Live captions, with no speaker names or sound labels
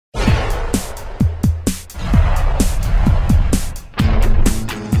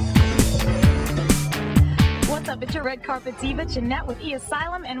the red carpet diva, Jeanette with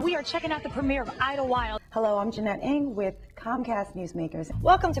Asylum, and we are checking out the premiere of Idlewild. Hello, I'm Jeanette Ng with Comcast Newsmakers.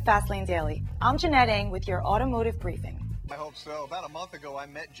 Welcome to Fastlane Daily. I'm Jeanette Ng with your automotive briefing. I hope so. About a month ago, I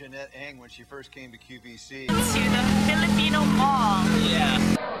met Jeanette Ng when she first came to QVC. To the Filipino Mall.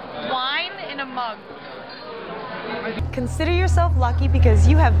 Yeah. Wine in a mug. Consider yourself lucky because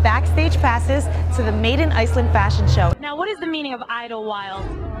you have backstage passes to the Made in Iceland fashion show. Now, what is the meaning of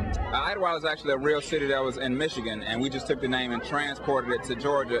Idlewild? Idlewild is actually a real city that was in Michigan, and we just took the name and transported it to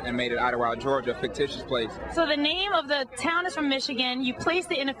Georgia and made it Idlewild, Georgia, a fictitious place. So the name of the town is from Michigan, you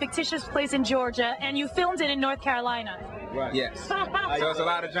placed it in a fictitious place in Georgia, and you filmed it in North Carolina. Right. Yes. So it's a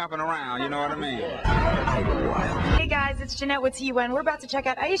lot of jumping around, you know what I mean? Hey guys, it's Jeanette with TUN. We're about to check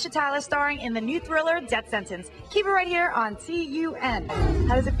out Aisha Tyler starring in the new thriller Death Sentence. Keep it right here on TUN.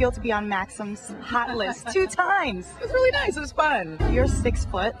 How does it feel to be on Maxim's hot list 2 times? It was really nice. It was fun. You're 6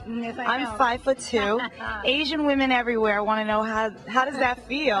 foot. Yes, I'm 5'2". Asian women everywhere want to know how does that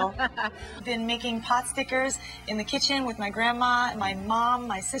feel? Been making pot stickers in the kitchen with my grandma, my mom,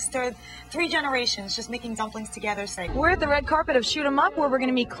 my sister. 3 generations just making dumplings together. We're at the red carpet of Shoot 'em Up, where we're going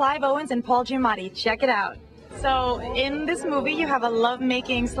to meet Clive Owens and Paul Giamatti. Check it out. So in this movie, you have a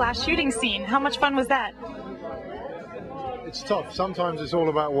love-making / shooting scene. How much fun was that? It's tough. Sometimes it's all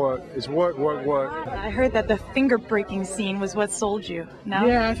about work. It's work, work, work. I heard that the finger-breaking scene was what sold you. No?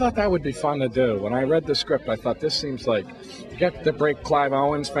 Yeah, I thought that would be fun to do. When I read the script, I thought this seems like you get to break Clive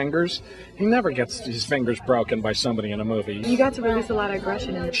Owen's fingers. He never gets his fingers broken by somebody in a movie. You got to release a lot of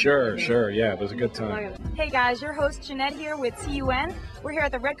aggression in it. Sure, yeah, it was a good time. Hey guys, your host Jeanette here with TUN. We're here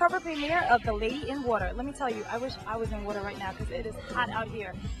at the red carpet premiere of The Lady in Water. Let me tell you, I wish I was in water right now because it is hot out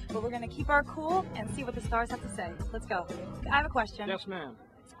here. But we're going to keep our cool and see what the stars have to say. Let's go. I have a question. Yes, ma'am.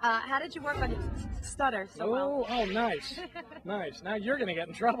 How did you work on your stutter so well? Oh, nice. Nice. Now you're going to get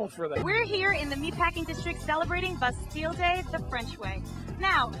in trouble for that. We're here in the meatpacking district celebrating Bastille Day the French way.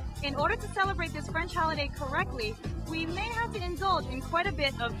 Now, in order to celebrate this French holiday correctly, we may have to indulge in quite a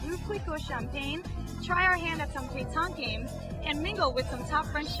bit of Veuve Clicquot champagne, try our hand at some pétanque games, and mingle with some top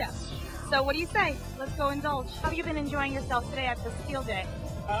French chefs. So what do you say? Let's go indulge. How have you been enjoying yourself today at Bastille Day?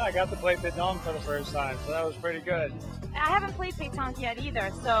 I got to play pétanque for the first time, so that was pretty good. I haven't played pétanque yet either,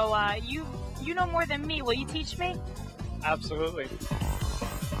 so you know more than me. Will you teach me? Absolutely.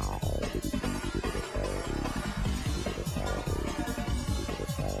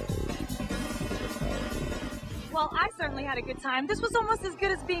 Well, I certainly had a good time. This was almost as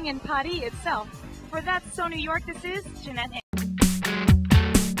good as being in Paris itself. For That's So New York, this is Jeanette.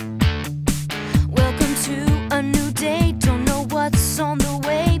 Welcome to a new day. Don't know what's on the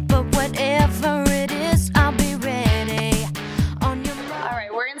way, but whatever it is, I'll be ready. On your All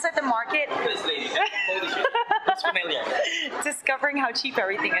right, we're inside the market. This lady, holy shit, it's familiar. Discovering how cheap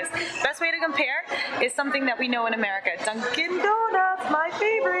everything is. Best way to compare is something that we know in America. Dunkin' Donuts, my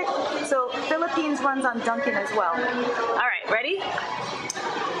favorite. So Philippines runs on Dunkin' as well. All right, ready?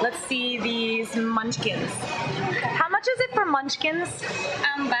 Let's see these munchkins. How much is it for munchkins?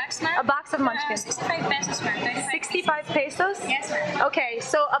 Box, ma'am? A box of munchkins. 65 pesos, ma'am. 65 pesos? Yes, ma'am. Okay,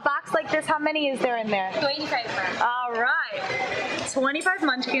 so a box like this, how many is there in there? 25, ma'am. All right. 25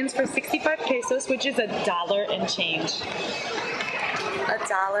 munchkins for 65 pesos, which is $1 and change.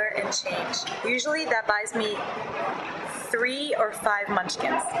 $1 and change. Usually that buys me 3 or 5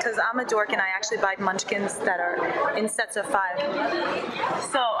 munchkins, because I'm a dork and I actually buy munchkins that are in sets of 5.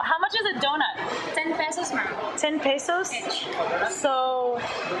 So how much is a donut? 10 pesos, ma'am. 10 pesos? Each. So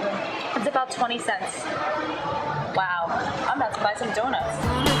it's about 20 cents. Wow, I'm about to buy some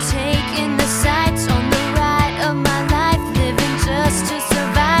donuts. take in the sights on the ride of my life. Living just to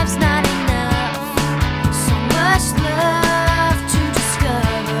survive's not enough. So much love to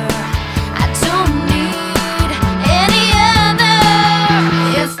discover. I don't need any other.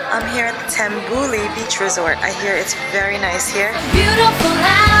 I'm here at the Tambuli Beach Resort. I hear it's very nice here. Beautiful,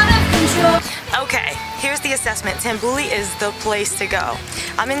 out of control. Okay, here's the assessment. Tambuli is the place to go.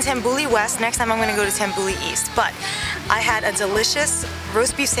 I'm in Tambuli West. Next time I'm going to go to Tambuli East. But I had a delicious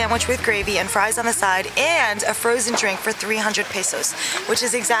roast beef sandwich with gravy and fries on the side and a frozen drink for 300 pesos, which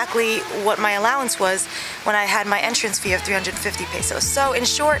is exactly what my allowance was when I had my entrance fee of 350 pesos. So in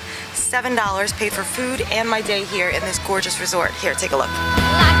short, $7 paid for food and my day here in this gorgeous resort. Here, take a look.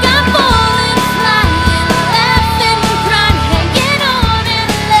 Like I'm falling, flying.